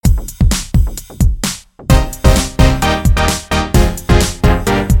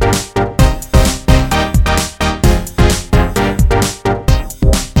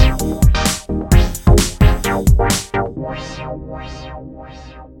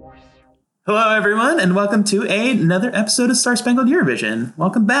Hello, everyone, and welcome to another episode of Star Spangled Eurovision.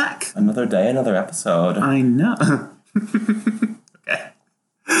 Welcome back. Another day, another episode. I know. Okay.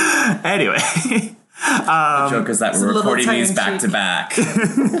 Anyway. The joke is that we're recording these back to back. It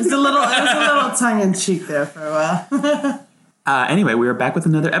was a little tongue-in-cheek there for a while. Anyway, we are back with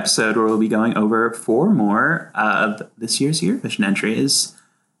another episode where we'll be going over 4 more of this year's Eurovision entries.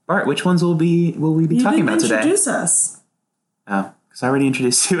 Bart, which ones will we be talking about today? Introduce us. Oh, because I already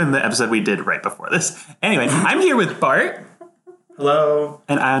introduced you in the episode we did right before this. Anyway, I'm here with Bart. Hello.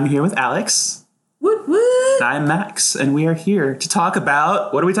 And I'm here with Alex. Woot woot. I'm Max, and we are here to talk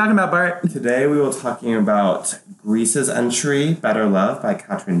about... What are we talking about, Bart? Today we will be talking about Greece's entry, Better Love by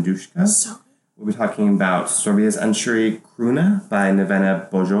Katrin Duška. We'll be talking about Serbia's entry, Kruna by Nevena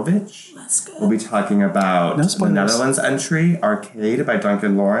Bojovic. Let's go. We'll be talking about the Netherlands entry, Arcade by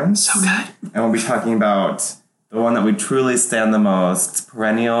Duncan Lawrence. So good. And we'll be talking about the one that we truly stand the most,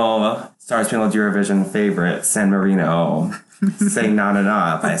 perennial Star Spangled Eurovision favorite, San Marino, Say Na Na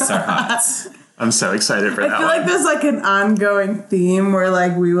Na by Serhat. I'm so excited for that I feel like there's like an ongoing theme where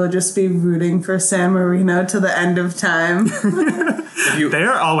like we will just be rooting for San Marino to the end of time. They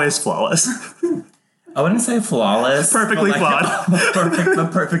are always flawless. I wouldn't say flawless. Perfectly flawed. The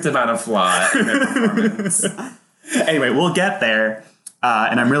perfect amount of flaw in their performance. Anyway, we'll get there.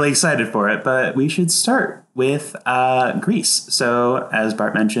 And I'm really excited for it. But we should start with Greece. So, as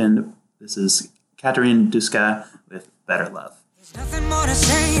Bart mentioned, this is Katrin Duška with Better Love. There's nothing more to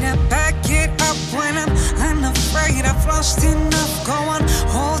say to back it up when I'm unafraid. I've lost enough. Go on,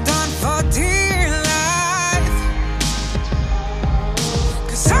 hold on for dear life.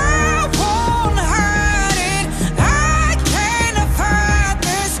 'Cause I won't hide it. I can't avoid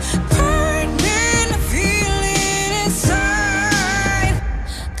this burning feeling inside.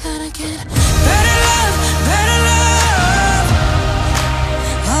 Gotta get better love, better love.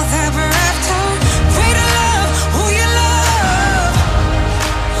 All that we're after, greater love, who you love.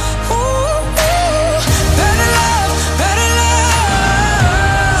 Ooh, better love, better love.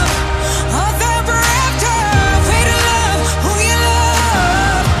 All that we're after, greater love, who you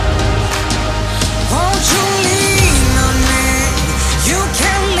love. Won't you lean on me? You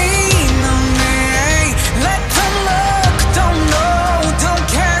can lean on me. Let them look, don't know, don't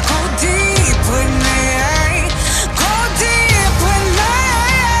care. Go deep with me. Go deep with me.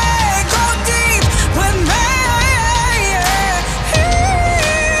 Go deep with me.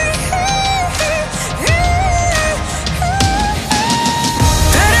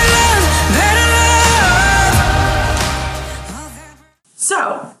 Better love, better love. So,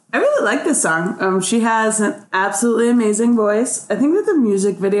 I really like this song. She has an absolutely amazing voice. I think that the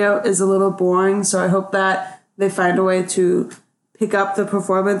music video is a little boring, so I hope that they find a way to pick up the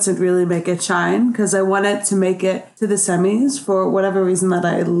performance and really make it shine, because I want it to make it to the semis for whatever reason that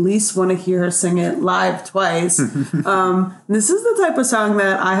I at least want to hear her sing it live twice. This is the type of song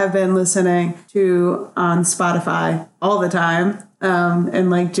that I have been listening to on Spotify all the time and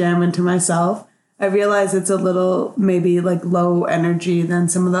like jamming to myself. I realize it's a little maybe like low energy than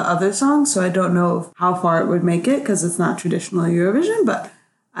some of the other songs, so I don't know how far it would make it because it's not traditional Eurovision, but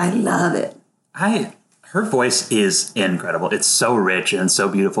I love it. Her voice is incredible. It's so rich and so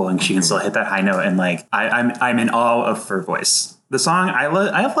beautiful, and she can still hit that high note. And like, I'm in awe of her voice. The song, I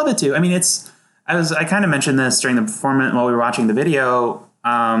love it too. I mean, I kind of mentioned this during the performance while we were watching the video,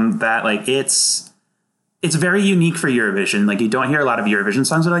 that like it's very unique for Eurovision. Like, you don't hear a lot of Eurovision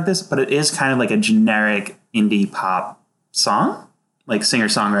songs like this, but it is kind of like a generic indie pop song, like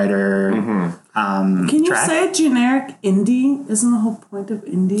singer-songwriter. Can you track. say generic indie? Isn't the whole point of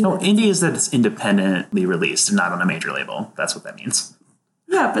indie? Oh, indie is that it's independently released and not on a major label. That's what that means.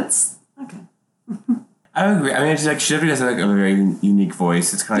 Yeah, but okay. I agree. I mean, it's like she definitely has like a very unique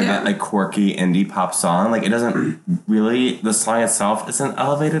voice. It's kind of that like quirky indie pop song. Like, it doesn't really, the song itself isn't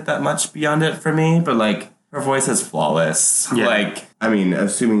elevated that much beyond it for me, but like her voice is flawless. Yeah. Like, I mean,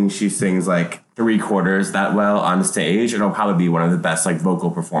 assuming she sings like 3/4 that well on stage, it'll probably be one of the best like vocal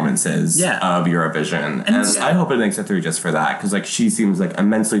performances of Eurovision. And I hope it makes it through just for that, because like she seems like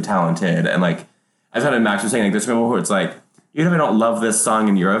immensely talented. And like, I thought Max was saying, like, there's people who it's like, even if I don't love this song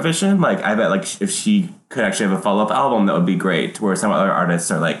in Eurovision, like, I bet like if she could actually have a follow-up album, that would be great. Where some other artists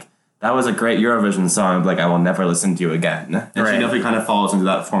are like, that was a great Eurovision song, but like, I will never listen to you again. And she definitely kind of falls into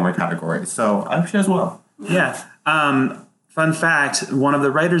that former category. So I hope she does well. Yeah. Fun fact, one of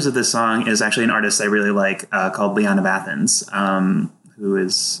the writers of this song is actually an artist I really like called Leon of Athens, who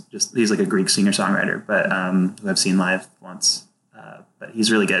is he's like a Greek singer-songwriter, but who I've seen live once. But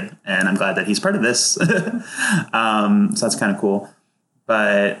he's really good, and I'm glad that he's part of this. So that's kind of cool.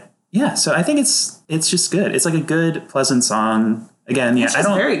 But yeah, so I think it's just good. It's like a good, pleasant song. again, yeah, she's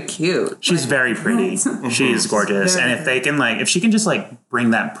very cute. She's very pretty. She's gorgeous. And if they can if she can just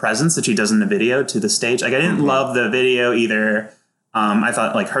bring that presence that she does in the video to the stage. Like I didn't love the video either. I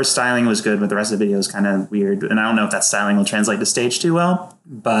thought her styling was good, but the rest of the video is kind of weird. And I don't know if that styling will translate to stage too well,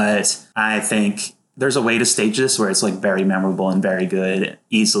 but I think there's a way to stage this where it's very memorable and very good.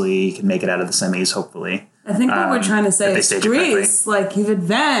 Easily can make it out of the semis, hopefully. I think what we're trying to say is Greece, you've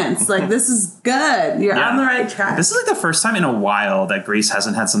advanced, this is good. You're on the right track. This is the first time in a while that Greece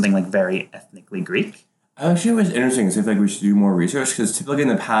hasn't had something very ethnically Greek. Actually, it was interesting. So I feel we should do more research because typically in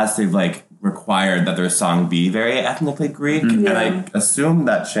the past they've required that their song be very ethnically Greek, and I assume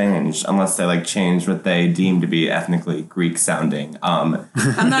that changed unless they changed what they deem to be ethnically Greek sounding. I'm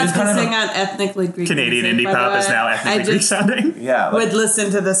not dissing on ethnically Greek. Canadian indie pop is now ethnically Greek sounding. Yeah, would listen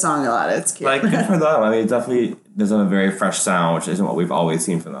to the song a lot. It's cute. Good for them. I mean, it definitely does have a very fresh sound, which isn't what we've always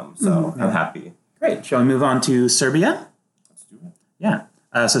seen from them. So I'm happy. Great. Shall we move on to Serbia? Let's do it. Yeah.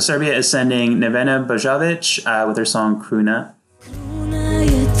 So Serbia is sending Nevena Bojovic with her song Kruna.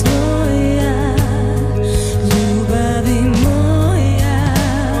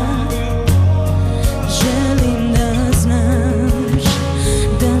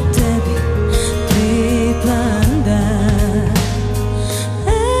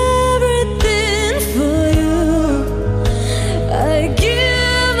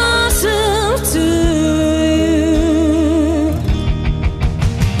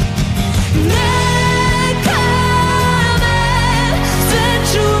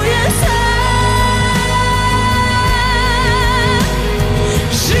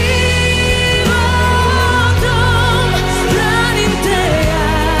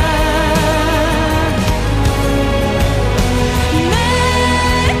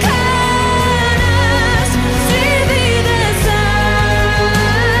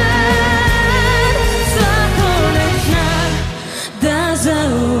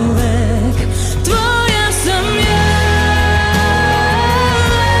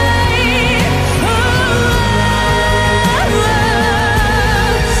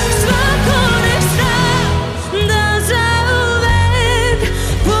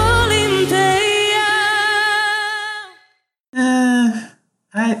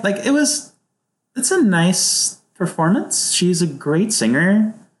 It's a nice performance. She's a great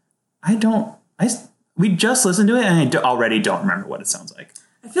singer. We just listened to it and I already don't remember what it sounds like.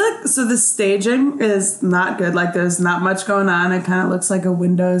 I feel so the staging is not good. There's not much going on. It kind of looks like a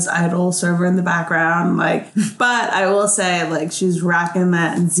Windows Idol server in the background. But I will say, she's rocking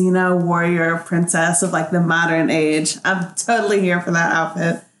that Xena warrior princess of the modern age. I'm totally here for that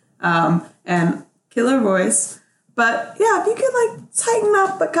outfit. And killer voice. But yeah, if you could tighten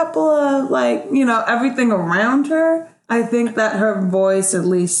up a couple of everything around her, I think that her voice, at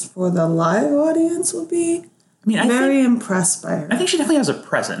least for the live audience, will be very impressed by her. I think she definitely has a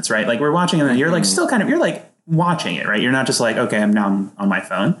presence, right? We're watching it and you're still kind of, you're watching it, right? You're not just okay, I'm now on my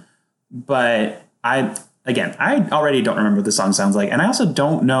phone. But I already don't remember what the song sounds like. And I also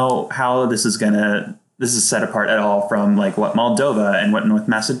don't know how this is set apart at all from what Moldova and what North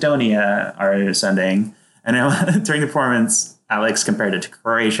Macedonia are sending. And during the performance, Alex compared it to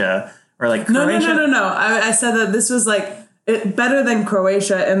Croatia, or Croatia. No. I said that this was better than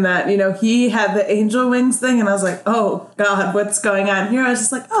Croatia in that he had the angel wings thing, and I was oh God, what's going on here? I was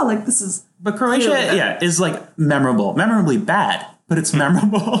just this is. But Croatia, is memorably bad, but it's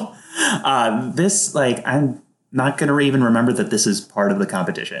memorable. This I'm not gonna even remember that this is part of the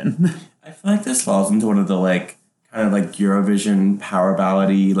competition. I feel this falls into one of the kind of Eurovision power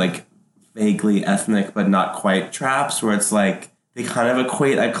ballady vaguely ethnic but not quite traps where it's they kind of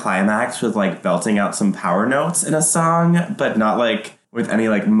equate a climax with belting out some power notes in a song but not with any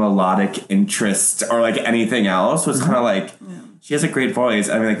melodic interest or anything else. So it's kind of she has a great voice.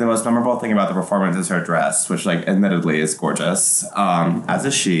 I mean the most memorable thing about the performance is her dress, which admittedly is gorgeous, as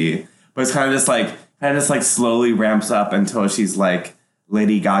is she, but it's kind of just slowly ramps up until she's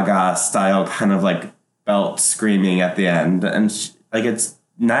Lady Gaga style kind of belt screaming at the end, and it's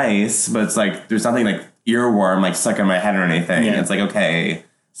nice, but it's there's nothing earworm stuck in my head or anything. Yeah. It's okay,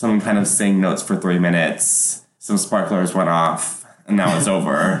 someone kind of sang notes for 3 minutes, some sparklers went off, and now it's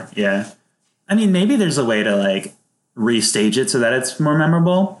over. Yeah. I mean, maybe there's a way to restage it so that it's more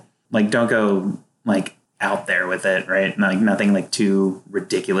memorable. Don't go out there with it, right? Nothing too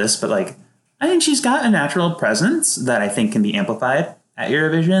ridiculous, but I think she's got a natural presence that I think can be amplified at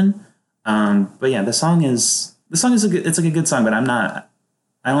Eurovision. But yeah, the song is a good song, but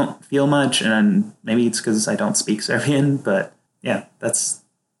I don't feel much, and maybe it's because I don't speak Serbian, but yeah, that's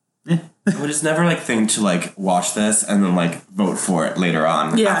I would just never like think to like watch this and then like vote for it later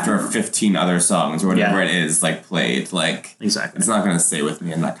on after 15 other songs or whatever it is like played. Like exactly, it's not going to stay with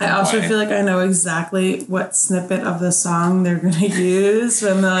me in that kind of way. I also feel like I know exactly what snippet of the song they're going to use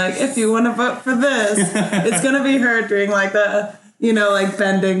when they're like, if you want to vote for this, it's going to be her doing like the, you know, like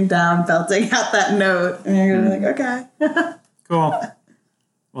bending down, belting out that note, and you're going to be like, okay, cool.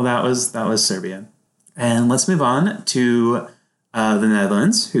 Well, that was Serbia, and let's move on to the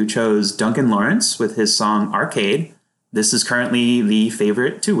Netherlands, who chose Duncan Lawrence with his song Arcade. This is currently the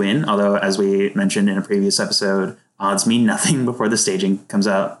favorite to win, although, as we mentioned in a previous episode, odds mean nothing before the staging comes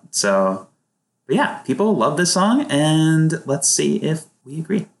out. So, but yeah, people love this song, and let's see if we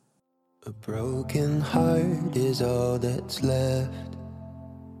agree. A broken heart is all that's left.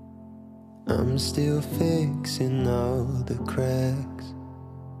 I'm still fixing all the cracks.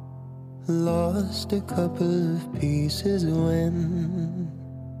 Lost a couple of pieces when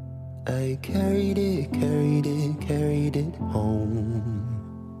I carried it home.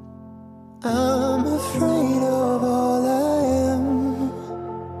 I'm afraid of all I am.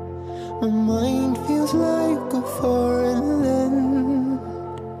 My mind feels like a foreign land.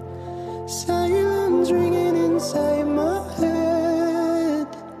 Silence ringing inside my head.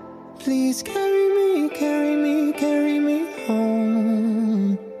 Please carry me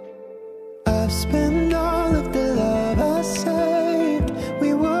home. I've spent all of the love I saved.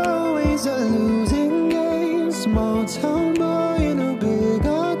 We were always a losing game. Small town boy in a big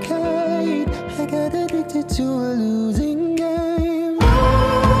arcade. I got addicted to a losing game.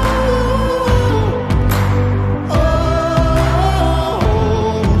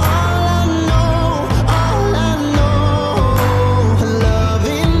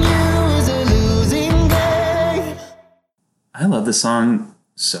 I love this song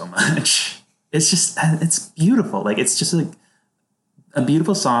so much. It's beautiful. Like, it's just like a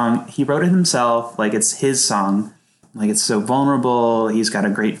beautiful song. He wrote it himself. Like, it's his song. Like, it's so vulnerable. He's got a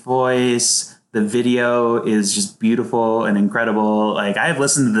great voice. The video is just beautiful and incredible. Like, I've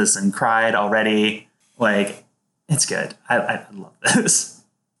listened to this and cried already. Like, it's good. I love this.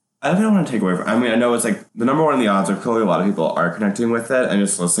 I don't want to take away from. I mean, I know it's like the number one in the odds are clearly a lot of people are connecting with it and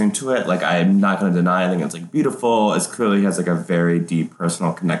just listening to it. Like, I'm not going to deny. I think it's like beautiful. It clearly has like a very deep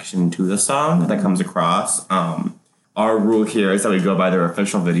personal connection to the song that comes across. Our rule here is that we go by their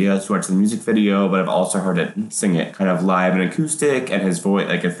official videos to watch the music video, but I've also heard it sing it kind of live and acoustic, and his voice,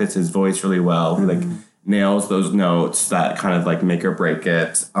 like, it fits his voice really well. He like nails those notes that kind of like make or break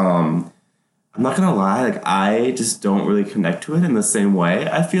it. I'm not gonna lie, like, I just don't really connect to it in the same way.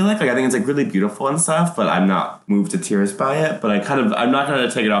 I feel like I think it's like really beautiful and stuff, but I'm not moved to tears by it. But I'm not gonna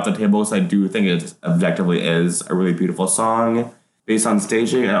take it off the table because I do think it objectively is a really beautiful song. Based on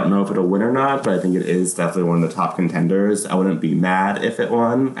staging, I don't know if it'll win or not, but I think it is definitely one of the top contenders. I wouldn't be mad if it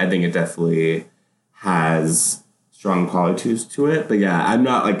won. I think it definitely has strong qualities to it. But yeah, I'm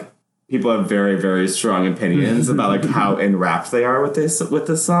not like, people have very, very strong opinions about like how enwrapped they are with this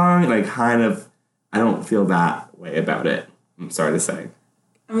song, and I don't feel that way about it. I'm sorry to say.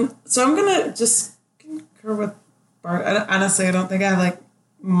 So I'm gonna just concur with Bart. Honestly, I don't think I have like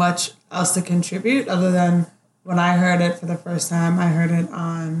much else to contribute other than when I heard it for the first time. I heard it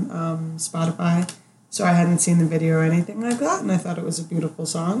on Spotify, so I hadn't seen the video or anything like that, and I thought it was a beautiful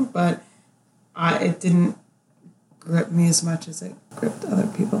song, but it didn't grip me as much as it gripped other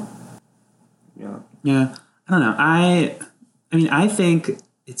people. Yeah. I don't know. I mean, I think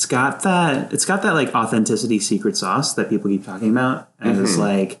it's got that like authenticity secret sauce that people keep talking about as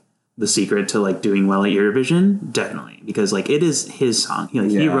like the secret to like doing well at Eurovision. Definitely. Because like it is his song.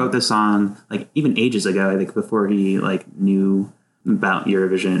 He wrote the song like even ages ago, I think, before he like knew about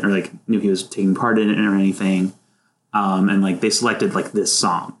Eurovision or like knew he was taking part in it or anything. And like they selected like this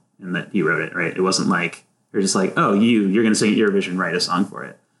song and that he wrote it, right? It wasn't like they're just like, oh, you're gonna sing at Eurovision, write a song for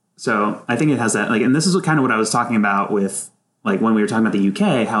it. So I think it has that, like, and this is kind of what I was talking about with, like, when we were talking about the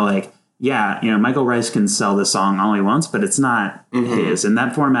UK, how, like, yeah, Michael Rice can sell this song all he wants, but it's not his. And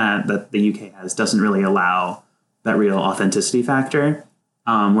that format that the UK has doesn't really allow that real authenticity factor.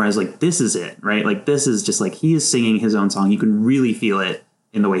 Whereas, like, this is it, right? Like, this is just, like, he is singing his own song. You can really feel it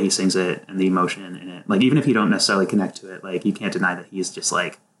in the way he sings it and the emotion in it. Like, even if you don't necessarily connect to it, like, you can't deny that he's just,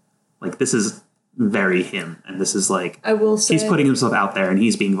 like this is very him, and this is like, I will say, he's putting himself out there and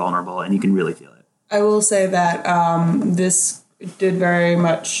he's being vulnerable and you can really feel it. I will say that this did very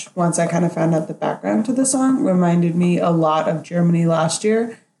much, once I kind of found out the background to the song, reminded me a lot of Germany last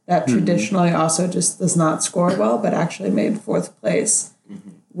year, that traditionally also just does not score well, but actually made 4th place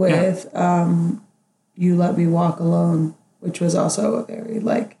with You Let Me Walk Alone, which was also a very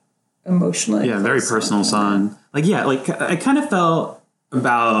like emotionally very personal song. Like, yeah, like I kind of felt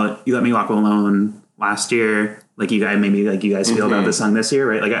about You Let Me Walk Alone last year, like you guys feel about the song this year,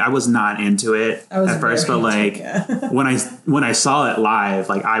 right? Like I was not into it at first, but like when I saw it live,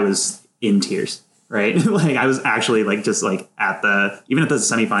 like I was in tears, right? Like I was actually like just like even at the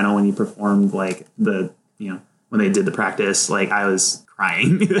semifinal when you performed like the, you know, when they did the practice, like I was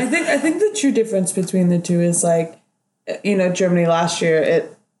crying. I think the true difference between the two is like, you know, Germany last year,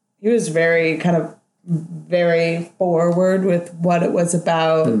 he was very forward with what it was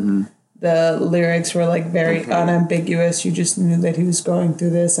about. Mm-hmm. The lyrics were like very unambiguous. You just knew that he was going through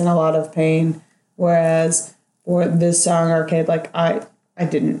this and a lot of pain. Whereas for this song, Arcade, like I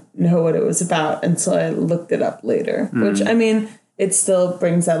didn't know what it was about until I looked it up later. Mm-hmm. Which, I mean, it still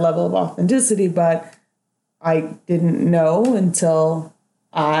brings that level of authenticity, but I didn't know until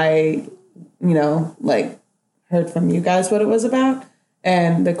I, you know, like heard from you guys what it was about.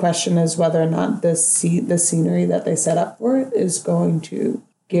 And the question is whether or not the scenery that they set up for it is going to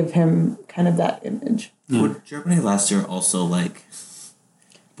give him kind of that image. Well, Germany last year also like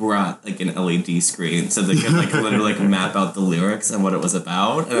brought like an LED screen so they could like literally like map out the lyrics and what it was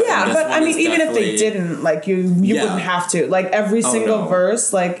about. Yeah, but I mean, even if they didn't, like you wouldn't have to. Like every single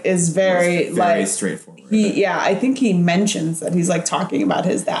verse, like is very like straightforward. I think he mentions that he's like talking about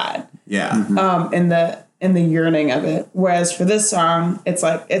his dad. Yeah. Mm-hmm. In the yearning of it. Whereas for this song, it's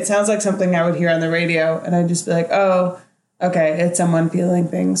like it sounds like something I would hear on the radio, and I'd just be like, oh. Okay, it's someone feeling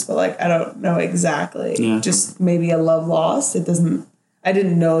things, but like I don't know exactly. Yeah. Just maybe a love lost. I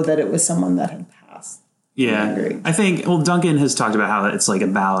didn't know that it was someone that had passed. Yeah. I think Duncan has talked about how it's like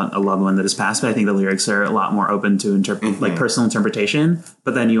about a loved one that has passed, but I think the lyrics are a lot more open to like personal interpretation.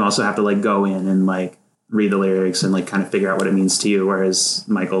 But then you also have to like go in and like read the lyrics and like kind of figure out what it means to you. Whereas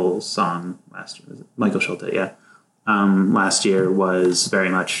Michael's song last year, Michael Schulte, last year was very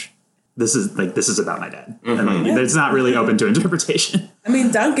much this is about my dad. Mm-hmm. And like, it's not really open to interpretation. I mean,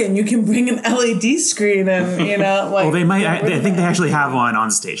 Duncan, you can bring an LED screen and, you know, like... Well, they might... I think they actually have one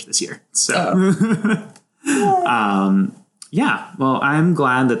on stage this year. So... well, I'm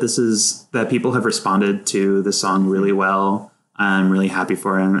glad that people have responded to the song really well. I'm really happy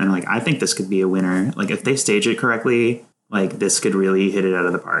for him. And, like, I think this could be a winner. Like, if they stage it correctly, like, this could really hit it out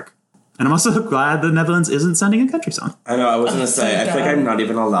of the park. And I'm also glad the Netherlands isn't sending a country song. I know, I was going to say, I feel like I'm not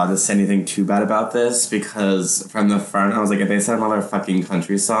even allowed to say anything too bad about this because from the front, I was like, if they send another fucking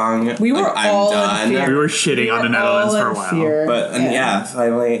country song, we were all I'm done. We were shitting on the Netherlands for a while. Fear. But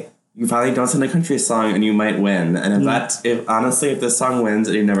finally, you finally don't send a country song and you might win. And if this song wins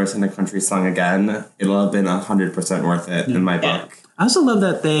and you never send a country song again, it'll have been 100% worth it in my book. I also love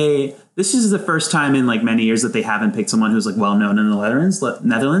that this is the first time in like many years that they haven't picked someone who's like well known in the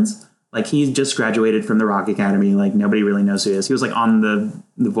Netherlands. Like, he just graduated from the Rock Academy. Like, nobody really knows who he is. He was, like, on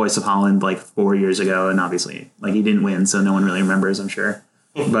the Voice of Holland, like, 4 years ago. And obviously, like, he didn't win, so no one really remembers, I'm sure.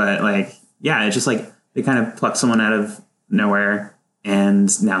 But, like, yeah, it's just, like, they kind of plucked someone out of nowhere.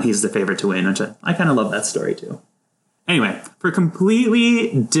 And now he's the favorite to win, which I kind of love that story, too. Anyway, for a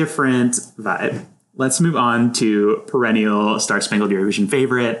completely different vibe, let's move on to perennial Star Spangled Eurovision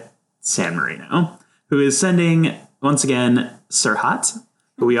favorite, San Marino, who is sending, once again, Serhat,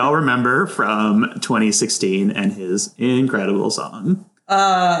 who we all remember from 2016 and his incredible song.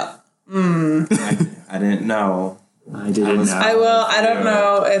 I didn't know. I didn't know. I don't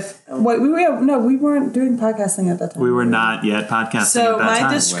know if... Wait, we weren't doing podcasting at that time. We were not yet podcasting so at that time. So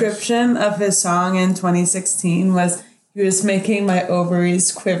my description of his song in 2016 was... He was making my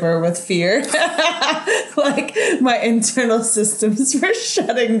ovaries quiver with fear. Like, my internal systems were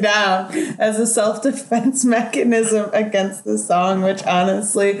shutting down as a self-defense mechanism against the song, which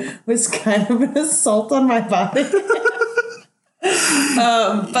honestly was kind of an assault on my body.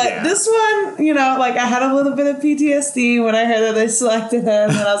 This one, you know, like, I had a little bit of PTSD when I heard that they selected him,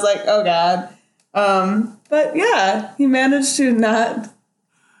 and I was like, oh, God. But, yeah, he managed to not...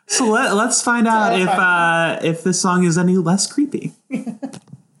 So let's find out if this song is any less creepy.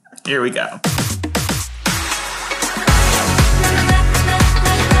 Here we go.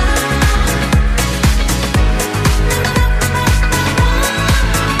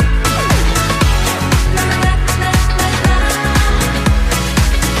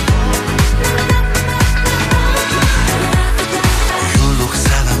 You look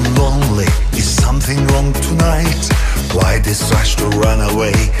sad and lonely. Is something wrong tonight? Why this rush to run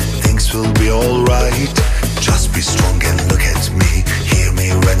away? Things will be alright. Just be strong and look at me. Hear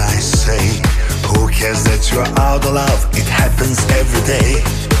me when I say, who cares that you're out of love? It happens every day.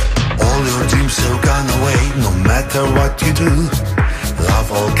 All your dreams have gone away, no matter what you do. Love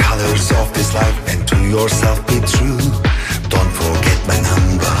all colors of this life and to yourself be true. Don't forget my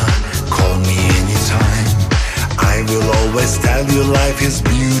number, call me anytime. I will always always tell you life is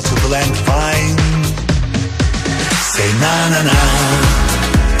beautiful and fine. Say na na na.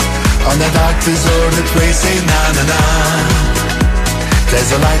 On the dark deserted way, say na na na.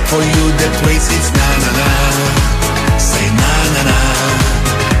 There's a light for you that waits, it's na na na. Say na na na.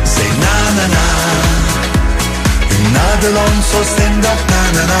 Say na na na. You're not alone, so stand up, na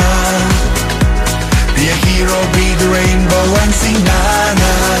na na. Be a hero, be the rainbow and sing na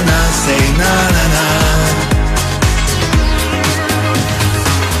na na. Say na na na.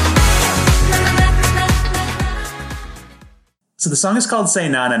 So the song is called Say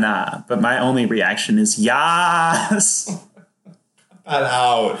Na Na Na, but my only reaction is yas. Cut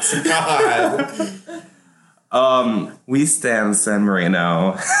out. God. We stand San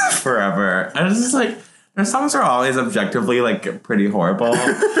Marino forever. And it's just like, their songs are always objectively like pretty horrible.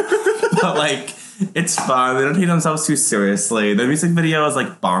 But like, it's fun. They don't take themselves too seriously. The music video is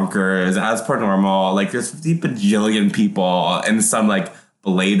like bonkers, as per normal. Like there's 50 bajillion people in some like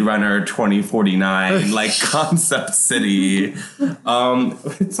Blade Runner 2049 like concept city.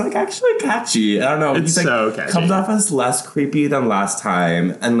 It's like actually catchy. I don't know. It's like, so catchy. Comes off as less creepy than last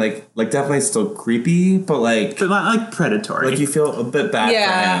time, and like definitely still creepy, but not like predatory. Like you feel a bit bad.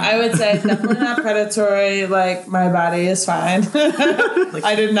 Yeah, for him. I would say definitely not predatory. Like my body is fine.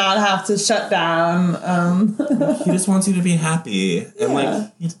 I did not have to shut down. He just wants you to be happy, and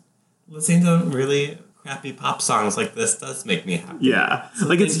like listening to really crappy pop songs like this does make me happy. Yeah.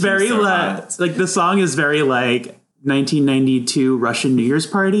 Like it's very so like the song is very like 1992 Russian New Year's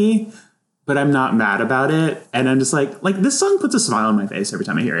party, but I'm not mad about it. And I'm just like this song puts a smile on my face every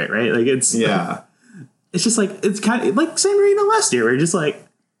time I hear it, right? Like it's it's just like it's kind of like San Marino last year where you're just like,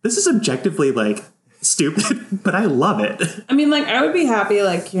 this is objectively like stupid, but I love it. I mean, like I would be happy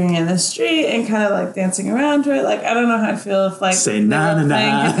like hearing it in the street and kind of like dancing around to it. Like I don't know how I'd feel if like Say na na na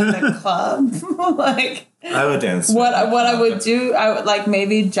playing it in the club. Like I would dance. What I would do, I would like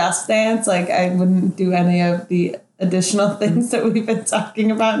maybe just dance. Like I wouldn't do any of the additional things that we've been talking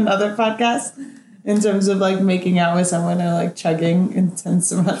about in other podcasts in terms of like making out with someone or like chugging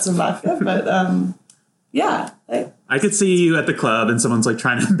intense amounts of vodka. But yeah, like I could see you at the club and someone's like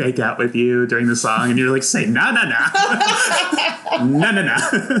trying to make out with you during the song and you're like, say na na na. Na na na.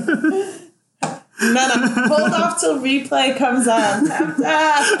 No, hold off till replay comes on.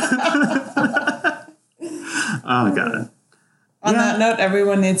 Oh my god. On that note,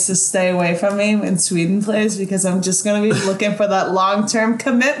 everyone needs to stay away from me when Sweden plays because I'm just going to be looking for that long-term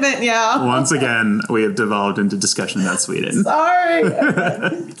commitment, y'all. Once again, we have devolved into discussion about Sweden. Sorry.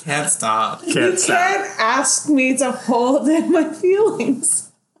 You can't stop. Can't ask me to hold in my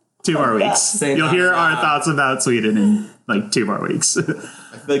feelings. 2 more weeks. You'll hear our thoughts about Sweden in like 2 more weeks. I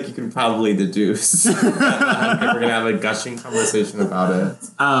feel like you can probably deduce. We're going to have a gushing conversation about it.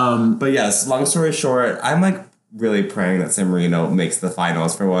 But yes, long story short, I'm like really praying that San Marino makes the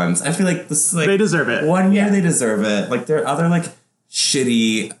finals for once. I feel like this is like they deserve it. One year they deserve it. Like there are other like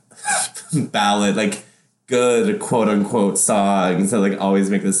shitty ballad, like good quote unquote songs that like always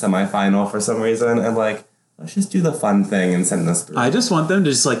make the semifinal for some reason. And like, let's just do the fun thing and send this through. I just want them to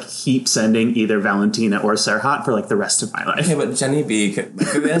just like keep sending either Valentina or Serhat for like the rest of my life. Okay, but Jenny B could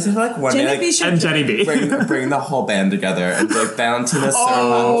like one Jenny day, B like, and Jenny B bring the whole band together and be like Valentina, Serhat.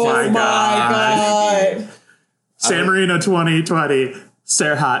 Oh my god. San Marino 2020,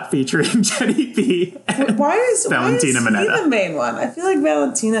 Serhat featuring Jenny B. Why is Valentina Mineta the main one? I feel like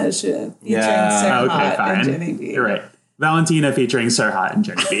Valentina should featuring Serhat and Jenny B. You're right. Valentina featuring Serhat and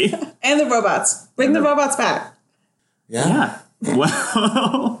Jenny B. And the robots. Bring the robots back. Yeah.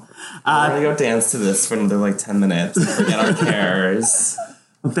 Well, we're gonna go dance to this for another like 10 minutes and forget our cares.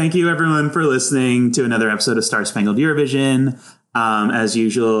 Well, thank you everyone for listening to another episode of Star Spangled Eurovision. As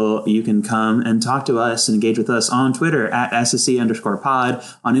usual, you can come and talk to us and engage with us on Twitter at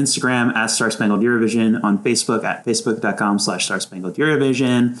SSC_pod, on Instagram at Star Spangled Eurovision, on Facebook at facebook.com/Star-Spangled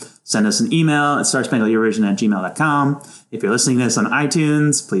Eurovision. Send us an email at starspangled@gmail.com. If you're listening to this on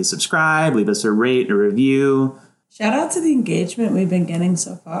iTunes, please subscribe, leave us a rate, a review. Shout out to the engagement we've been getting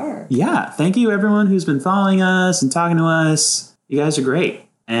so far. Yeah, thank you everyone who's been following us and talking to us. You guys are great.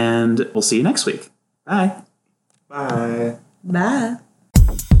 And we'll see you next week. Bye. Bye. Bye.